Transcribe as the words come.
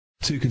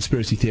Two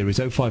conspiracy theories,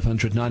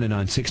 0500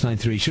 909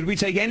 693. Should we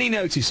take any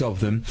notice of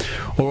them,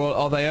 or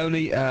are they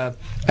only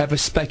ever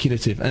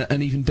speculative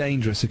and even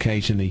dangerous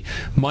occasionally?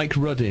 Mike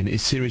Ruddin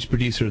is series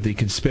producer of the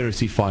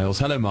Conspiracy Files.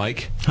 Hello,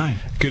 Mike. Hi.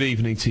 Good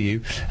evening to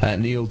you.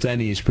 Neil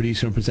Denny is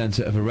producer and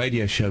presenter of a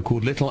radio show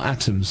called Little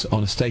Atoms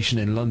on a station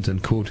in London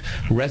called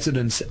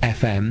Resonance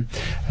FM,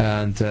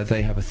 and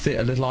they have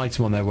a little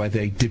item on there where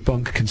they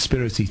debunk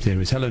conspiracy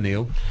theories. Hello,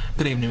 Neil.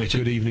 Good evening, Richard.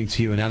 Good evening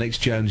to you. And Alex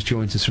Jones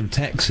joins us from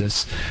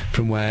Texas,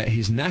 from where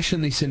his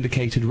nationally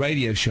syndicated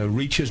radio show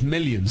reaches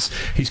millions.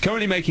 He's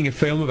currently making a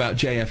film about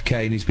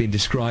JFK, and he's been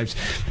described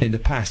in the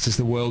past as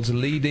the world's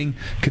leading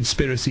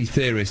conspiracy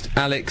theorist.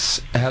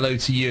 Alex, hello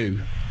to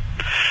you.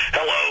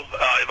 Hello.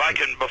 If I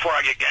can, before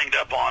I get ganged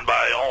up on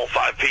by all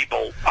five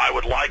people, I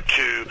would like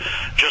to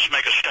just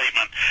make a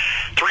statement.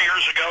 3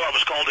 years ago, I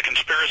was called a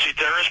conspiracy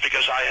theorist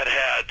because I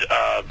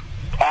had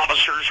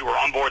officers who were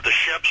on board the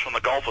ships from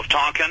the Gulf of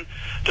Tonkin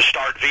to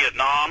start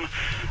Vietnam,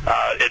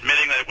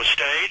 admitting that it was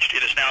staged.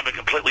 It has now been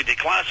completely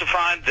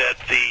declassified, that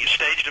the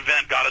staged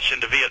event got us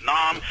into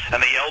Vietnam,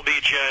 and the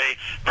LBJ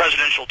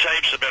presidential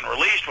tapes have been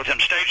released with him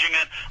staging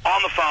it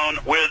on the phone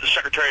with the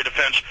Secretary of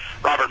Defense,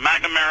 Robert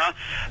McNamara.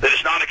 That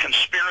is not a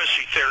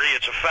conspiracy theory,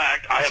 it's a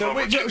fact.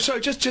 So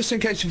just in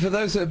case, for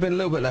those that have been a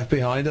little bit left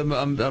behind, I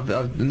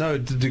know a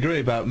degree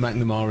about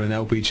McNamara and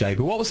LBJ,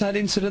 but what was that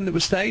incident that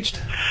was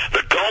staged?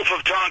 The Gulf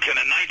of Tonkin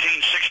in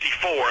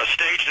 1964, a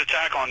staged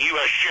attack on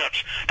U.S.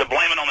 ships to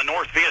blame it on the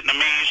North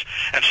Vietnamese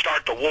and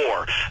start the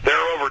war. There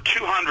are over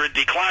 200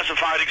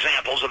 declassified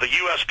examples of the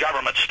U.S.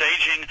 government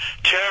staging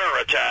terror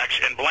attacks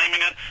and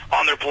blaming it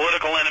on their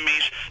political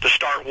enemies to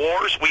start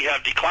wars. We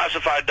have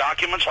declassified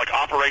documents like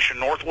Operation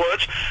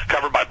Northwoods,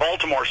 covered by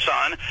Baltimore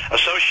Sun,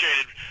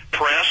 Associated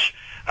Press,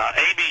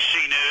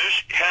 ABC News,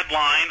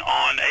 headline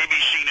on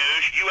ABC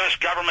News, U.S.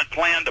 government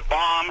plan to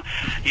bomb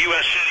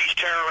U.S. cities,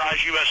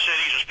 terrorize U.S.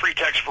 cities as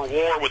pretext for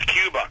war with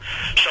Cuba.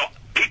 So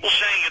people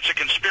saying it's a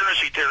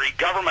conspiracy theory,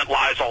 government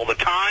lies all the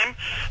time.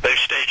 They've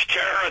staged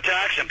terror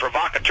attacks and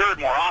provocateured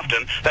more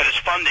often. That is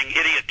funding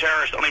idiot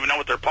terrorists, don't even know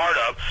what they're part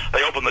of.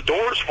 They open the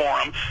doors for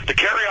them to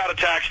carry out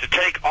attacks to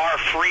take our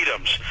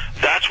freedoms.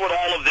 That's what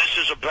all of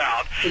this is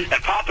about. And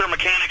Popular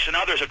Mechanics and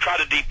others have tried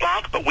to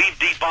debunk, but we've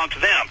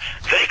debunked them.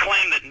 They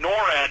claim that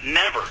NORAD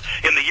never,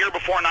 in the year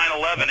before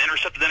 9/11,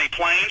 intercepted any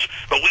planes,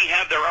 but we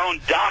have their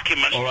own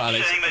documents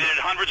saying they did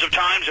it hundreds of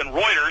times, and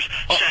Reuters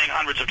saying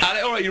hundreds of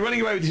times. All right, you're running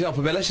away with yourself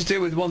a bit. Let's just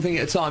deal with one thing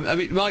at a time. I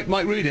mean, Mike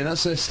Rudin,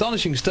 that's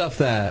astonishing stuff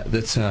there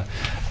that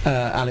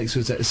Alex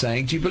was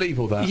saying. Do you believe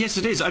all that? Yes,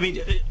 it is. I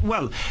mean,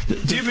 well...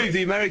 Do you believe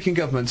the American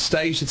government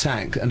staged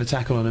an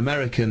attack on an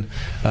American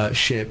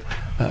ship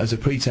as a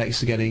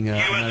pretext to getting...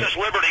 USS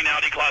Liberty now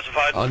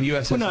declassified. On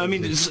USS Well, no, I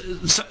mean...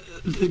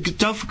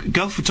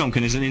 Gulf of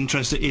Tonkin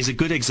is a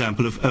good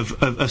example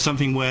of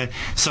something where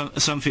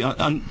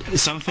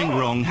something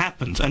wrong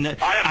happened,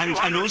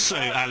 and also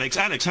Alex,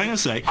 hang on a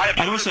sec,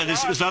 and also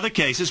there's other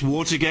cases,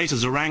 Watergate,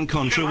 there's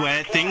Iran-Contra,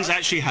 where things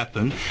actually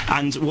happen,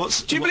 and Do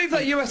you believe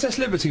that USS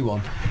Liberty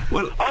one?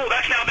 Well,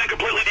 that's now been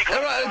completely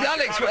declassified.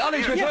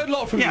 Alex, we've heard a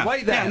lot from you.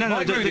 Wait there.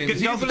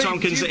 The Gulf of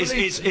Tonkin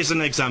is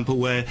an example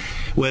where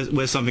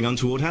something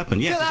untoward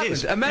happened. Yes, it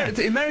is.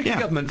 The American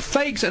government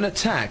faked an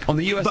attack on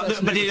the USS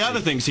Liberty. But the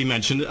other things he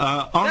mentioned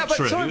aren't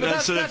true.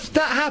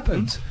 That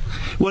happened.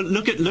 Well,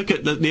 look at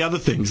the other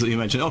things that you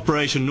mentioned.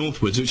 Operation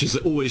Northwoods, which is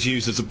always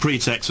used as a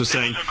pretext for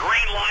saying... It's a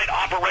green light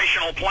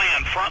operational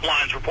plan.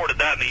 Frontlines reported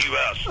that in the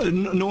U.S.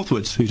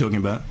 Northwoods, who are you talking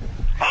about?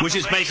 Which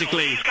is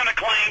basically... He's going to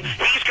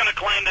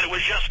claim that it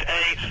was just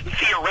a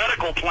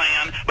theoretical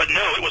plan, but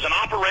no, it was an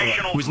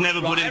operational... It was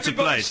never put into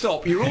place.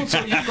 Stop. You've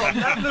got a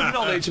level of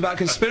knowledge about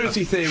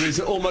conspiracy theories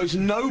that almost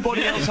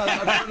nobody else has.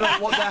 I don't know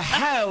what the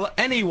hell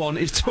anyone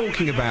is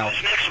talking about.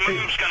 This next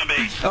move's going to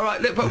be... All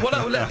right,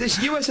 but this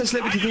USS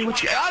Liberty thing...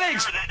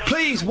 Alex,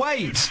 please,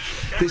 wait!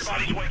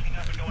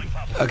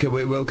 Okay,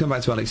 we'll come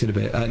back to Alex in a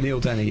bit.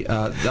 Neil Denny,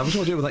 I was going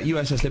to deal with that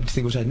USS Liberty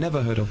thing, which I'd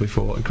never heard of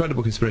before.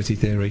 Incredible conspiracy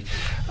theory,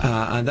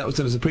 and that was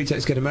done as a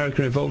pretext to get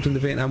America involved in the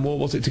Vietnam War.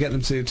 Was it to get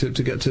them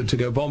to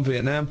go bomb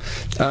Vietnam?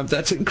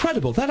 That's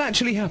incredible. That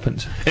actually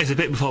happened. It's a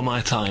bit before my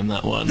time,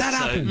 that one. That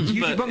happened.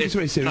 You debunked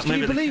conspiracy theories. Can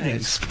you believe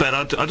it?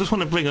 But I just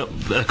want to bring up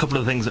a couple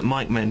of things that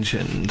Mike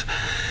mentioned.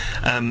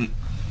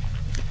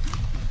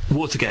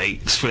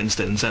 Watergate, for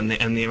instance, and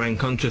the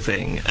Iran-Contra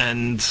thing,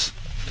 and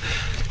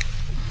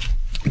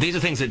these are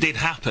things that did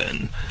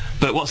happen,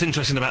 but what's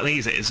interesting about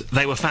these is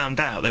they were found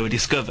out, they were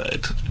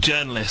discovered.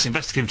 Journalists,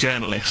 investigative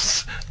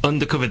journalists,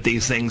 uncovered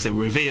these things, they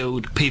were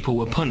revealed, people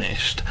were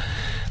punished.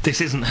 This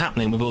isn't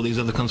happening with all these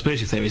other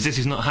conspiracy theories. This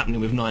is not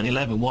happening with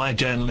 9/11. Why are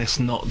journalists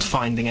not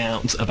finding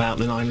out about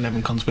the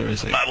 9/11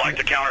 conspiracy? I'd like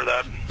to counter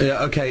that.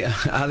 Yeah, okay,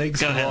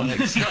 Alex. Go ahead,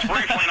 Alex. Just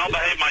briefly, and I'll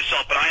behave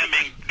myself, but I am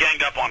being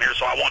ganged up on here,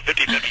 so I want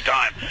 50-50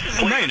 time.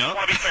 Please, no, you're not. I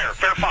want to be fair.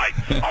 Fair fight.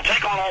 I'll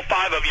take on all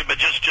five of you, but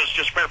just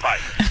fair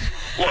fight.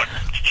 Look,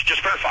 just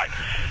fair fight.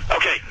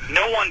 Okay,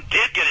 no one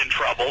did get in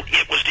trouble.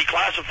 It was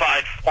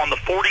declassified on the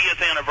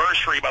 40th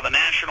anniversary by the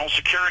National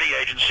Security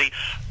Agency.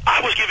 I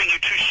was giving you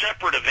two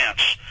separate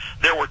events.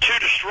 There were 2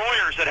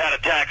 destroyers that had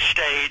attacks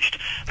staged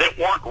that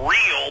weren't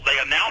real. They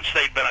announced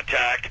they'd been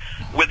attacked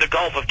with the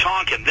Gulf of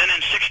Tonkin. Then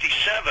in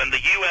 '67,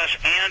 the U.S.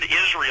 and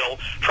Israel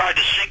tried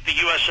to sink the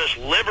USS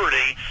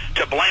Liberty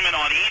to blame it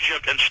on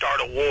Egypt and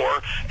start a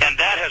war, and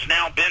that has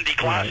now been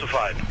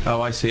declassified. Right.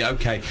 Oh, I see.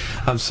 Okay.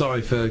 I'm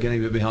sorry for getting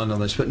a bit behind on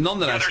this, but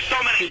nonetheless... Yeah, there's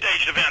so many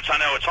staged events, I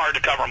know it's hard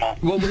to cover them all.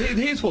 Well,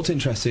 here's what's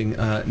interesting,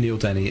 Neil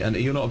Denny, and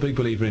you're not a big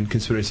believer in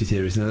conspiracy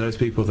theories, and there are those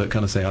people that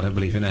kind of say, I don't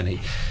believe in any.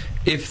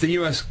 If the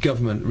US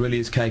government really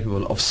is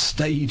capable of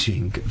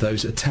staging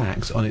those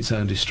attacks on its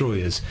own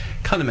destroyers,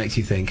 kind of makes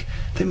you think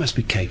they must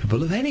be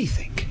capable of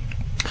anything.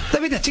 I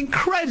mean, that's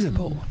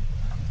incredible.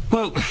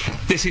 Well,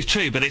 this is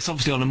true, but it's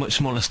obviously on a much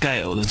smaller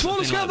scale.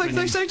 Smaller scale?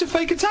 They staged a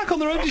fake attack on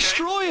their own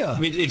destroyer. I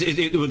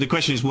mean, well, the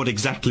question is what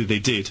exactly they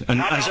did. And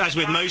as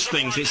with most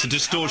things, it's a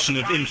distortion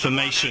of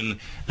information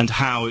and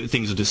how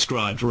things are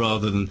described,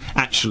 rather than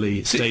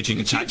actually staging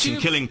attacks and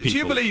killing people. Do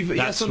you believe,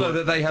 yes or no,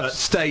 that they have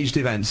staged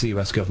events, the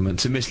US government,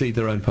 to mislead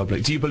their own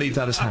public? Do you believe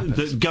that has happened?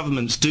 The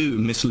governments do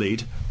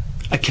mislead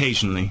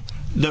occasionally.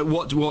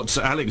 What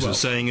Alex was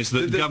saying is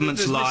that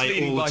governments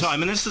lie all the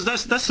time, and that's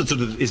the sort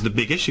of is the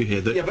big issue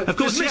here. That, yeah, but of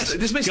course,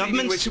 this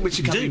misleading,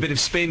 which can be a bit of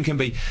spin, can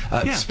be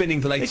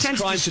spinning the latest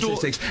crime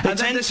statistics. They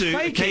tend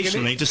to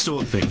occasionally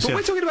distort things. But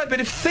we're talking about a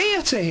bit of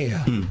theatre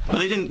here. Well,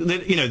 they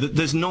didn't. You know,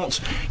 there's not.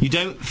 You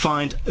don't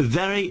find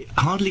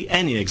hardly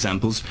any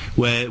examples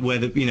where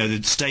the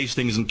stage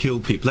things and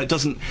kill people. That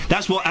doesn't.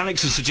 That's what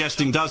Alex is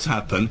suggesting does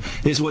happen.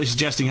 It's what he's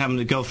suggesting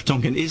happened at Gulf of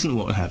Tonkin isn't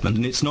what happened,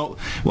 and it's not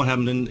what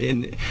happened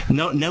in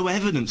no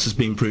evidence has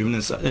been proven.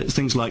 It's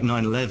things like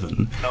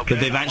 9/11 that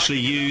they've actually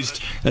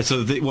used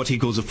what he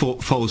calls a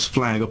false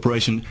flag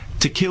operation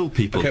to kill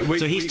people. Okay,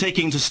 so he's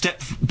taking it a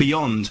step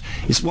beyond.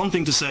 It's one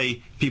thing to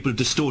say people have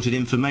distorted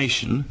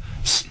information,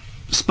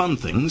 spun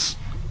things,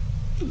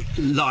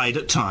 lied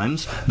at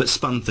times, but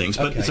spun things.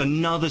 But it's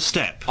another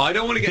step. I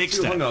don't want to get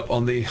too hung up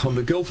on the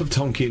Gulf of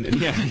Tonkin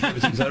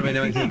activities. I don't really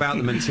know anything about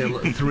them until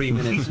 3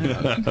 minutes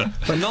ago.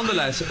 But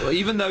nonetheless,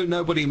 even though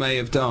nobody may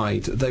have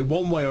died, they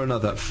one way or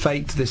another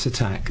faked this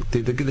attack.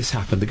 This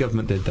happened. The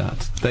government did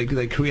that.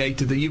 They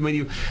created the.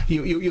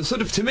 You're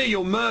sort of, to me,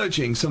 you're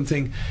merging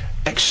something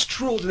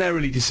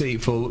extraordinarily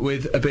deceitful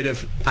with a bit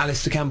of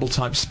Alistair Campbell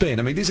type spin.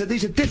 I mean, these are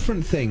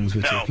different things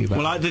we're talking about.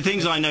 Well, the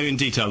things I know in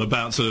detail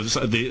about sort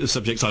of the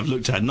subjects I've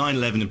looked at,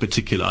 9/11 in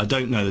particular, I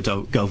don't know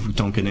the Gulf of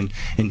Tonkin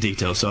in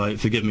detail, so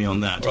forgive me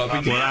on that. Well,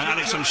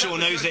 Alex, I'm sure,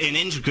 knows it in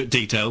intricate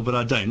detail, but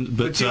I don't.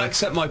 But do you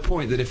accept my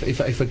point that if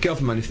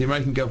the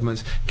American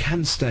government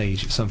can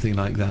stage something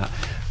like that,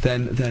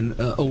 then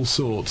all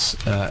sorts.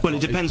 Well, it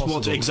depends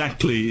what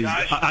exactly.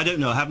 I don't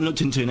know. I haven't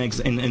looked into it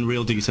in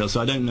real detail, so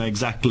I don't know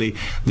exactly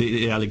the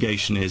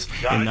allegation is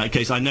in that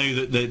case. I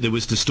know that there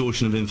was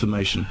distortion of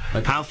information.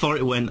 Okay. How far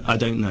it went, I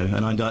don't know,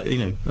 and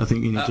I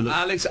think you need to look.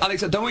 Alex, I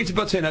don't want you to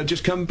butt in.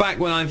 Just come back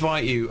when I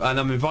invite you, and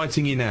I'm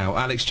inviting you now,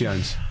 Alex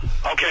Jones.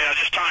 Okay, I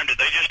just timed it.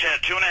 They just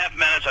had 2.5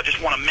 minutes. I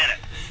just want a minute.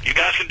 You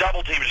guys can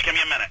double team. Just give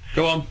me a minute.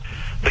 Go on.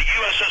 The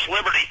USS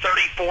Liberty,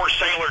 34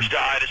 sailors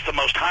died. It's the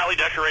most highly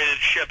decorated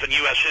ship in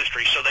U.S.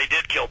 history, so they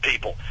did kill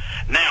people.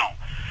 Now,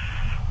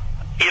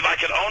 if I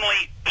could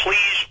only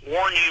please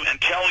warn you and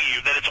tell you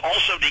that it's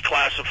also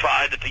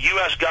declassified that the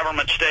U.S.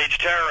 government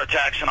staged terror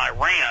attacks in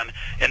Iran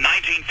in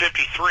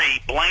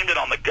 1953, blamed it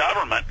on the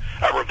government,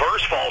 a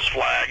reverse false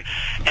flag,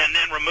 and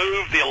then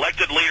removed the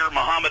elected leader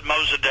Mohammad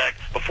Mossadegh.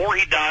 Before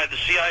he died,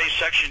 the CIA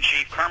section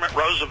chief Kermit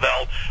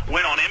Roosevelt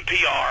went on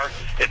NPR,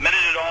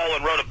 admitted it all,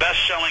 and wrote a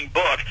best-selling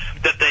book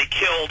that they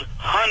killed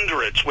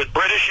hundreds with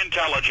British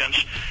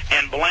intelligence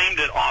and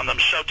blamed it on them.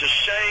 So to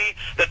say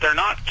that they're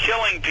not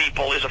killing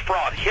people is a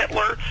fraud.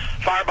 Hitler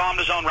firebombed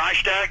his own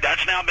Reichstag.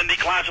 That's now been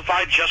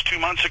declassified just 2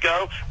 months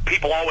ago.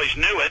 People always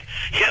knew it.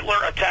 Hitler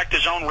attacked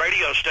his own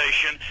radio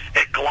station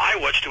at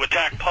Gleiwitz to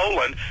attack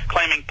Poland,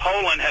 claiming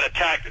Poland had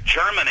attacked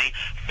Germany.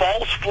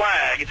 False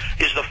flag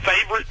is the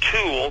favorite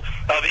tool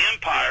of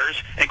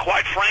empires, and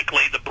quite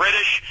frankly, the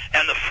British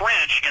and the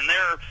French in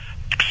their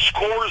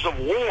scores of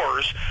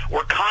wars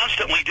were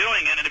constantly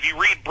doing it. And if you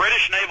read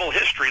British naval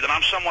history, that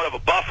I'm somewhat of a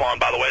buff on,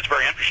 by the way, it's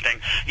very interesting,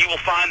 you will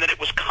find that it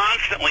was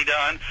constantly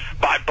done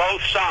by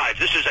both sides.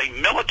 This is a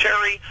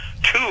military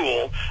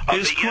tool of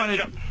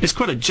it's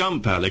quite a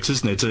jump, Alex,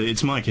 isn't it?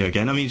 It's Mike here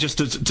again. I mean, just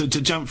to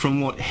jump from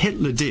what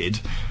Hitler did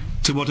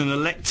to what an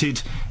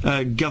elected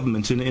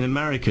government in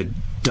America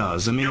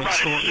does. I mean, you're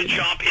right, it is a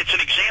jump. It's an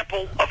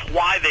example of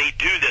why they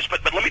do this.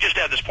 But let me just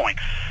add this point.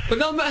 But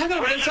no, hang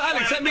on,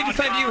 Alex, let me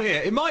defend you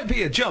here. It might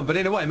be a jump, but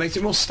in a way it makes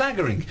it more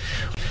staggering.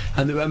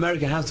 And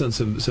America has done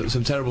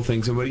some terrible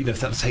things, and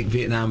let's take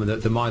Vietnam and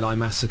the My Lai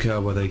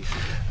massacre, where they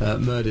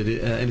murdered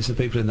innocent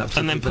people in that.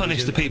 And then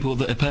punished the people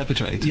that are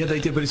perpetrated. Yeah, they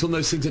did, but it's one of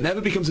those things that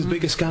never becomes as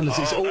big a scandal as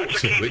it's ought to.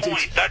 That's a key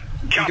point.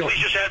 John, please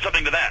just add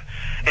something to that.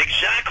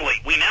 Exactly.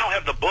 We now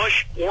have the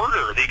Bush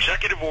order, the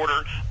executive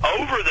order,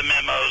 over the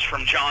memos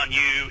from John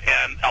Yoo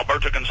and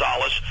Alberto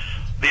Gonzales,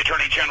 the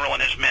Attorney General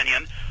and his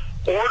minion,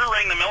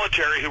 ordering the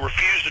military who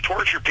refused to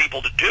torture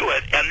people to do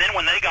it, and then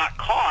when they got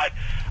caught,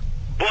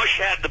 Bush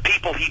had the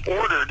people he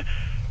ordered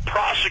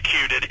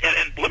prosecuted,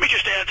 and let me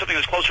just add something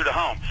that's closer to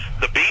home.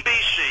 The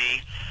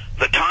BBC,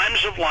 the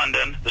Times of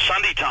London, the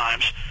Sunday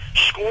Times,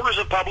 scores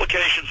of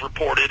publications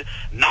reported,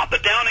 not the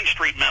Downing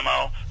Street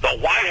memo, the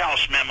White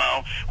House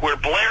memo, where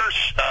Blair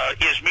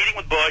is meeting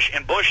with Bush,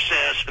 and Bush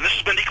says, and this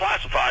has been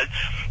declassified,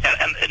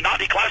 and not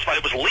declassified,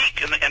 it was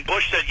leaked, and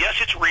Bush said, yes,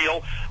 it's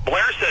real,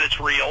 Blair said it's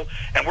real,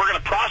 and we're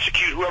going to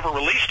prosecute whoever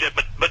released it,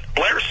 but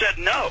Blair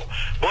said no.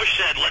 Bush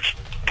said, let's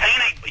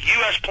paint a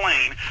U.S.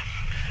 plane,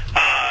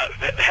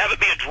 have it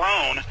be a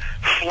drone,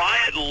 fly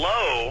it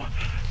low,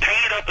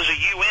 paint it up as a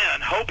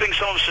UN, hoping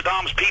some of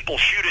Saddam's people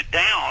shoot it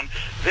down.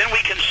 Then we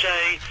can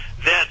say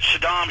that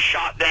Saddam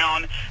shot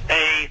down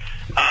a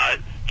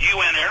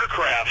UN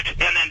aircraft.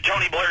 And then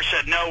Tony Blair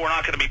said, no, we're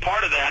not going to be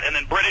part of that. And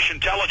then British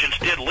intelligence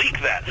did leak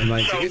that.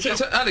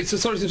 So, Alex,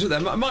 sorry to interrupt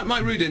there.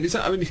 Mike Rudin, is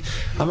that, I mean,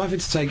 I'm having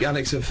to take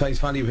Alex at face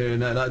value here,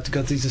 and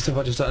God, these are stuff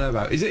I just don't know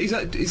about. Is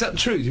that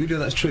true? Do we know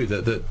that's true,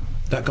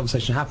 that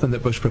conversation happened,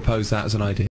 that Bush proposed that as an idea?